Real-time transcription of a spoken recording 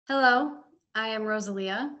Hello, I am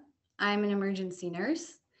Rosalia. I'm an emergency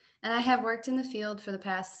nurse, and I have worked in the field for the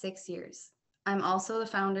past 6 years. I'm also the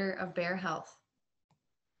founder of BEAAR Health.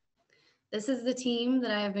 This is the team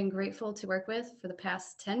that I have been grateful to work with for the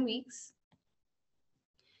past 10 weeks.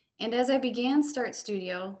 And as I began Start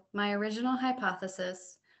Studio, my original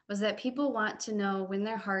hypothesis was that people want to know when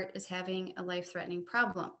their heart is having a life-threatening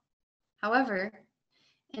problem. However,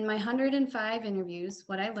 in my 105 interviews,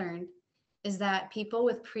 what I learned is that people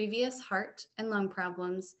with previous heart and lung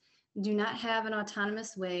problems do not have an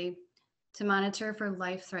autonomous way to monitor for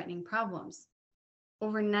life-threatening problems.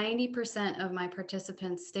 Over 90% of my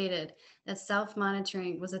participants stated that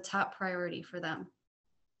self-monitoring was a top priority for them.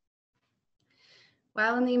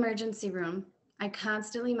 While in the emergency room, I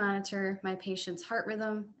constantly monitor my patient's heart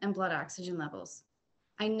rhythm and blood oxygen levels.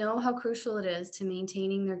 I know how crucial it is to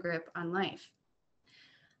maintaining their grip on life.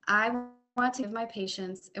 I want to give my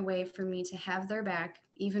patients a way for me to have their back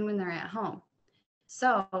even when they're at home.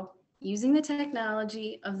 So, using the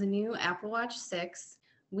technology of the new Apple Watch 6,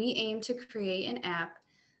 we aim to create an app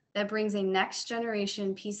that brings a next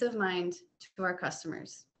generation peace of mind to our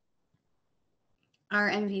customers. Our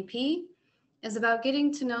MVP is about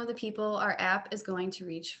getting to know the people our app is going to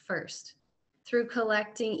reach first. Through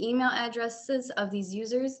collecting email addresses of these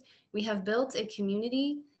users, we have built a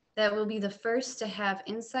community that will be the first to have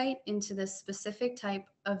insight into this specific type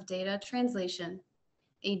of data translation,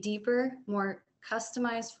 a deeper, more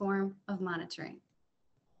customized form of monitoring.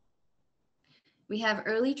 We have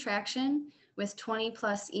early traction with 20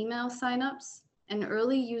 plus email signups and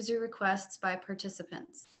early user requests by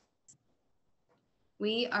participants.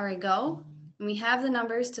 We are a go, and we have the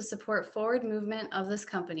numbers to support forward movement of this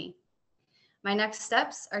company. My next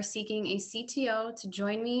steps are seeking a CTO to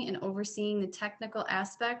join me in overseeing the technical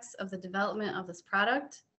aspects of the development of this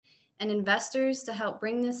product, and investors to help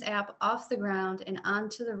bring this app off the ground and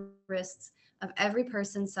onto the wrists of every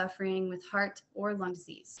person suffering with heart or lung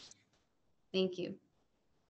disease. Thank you.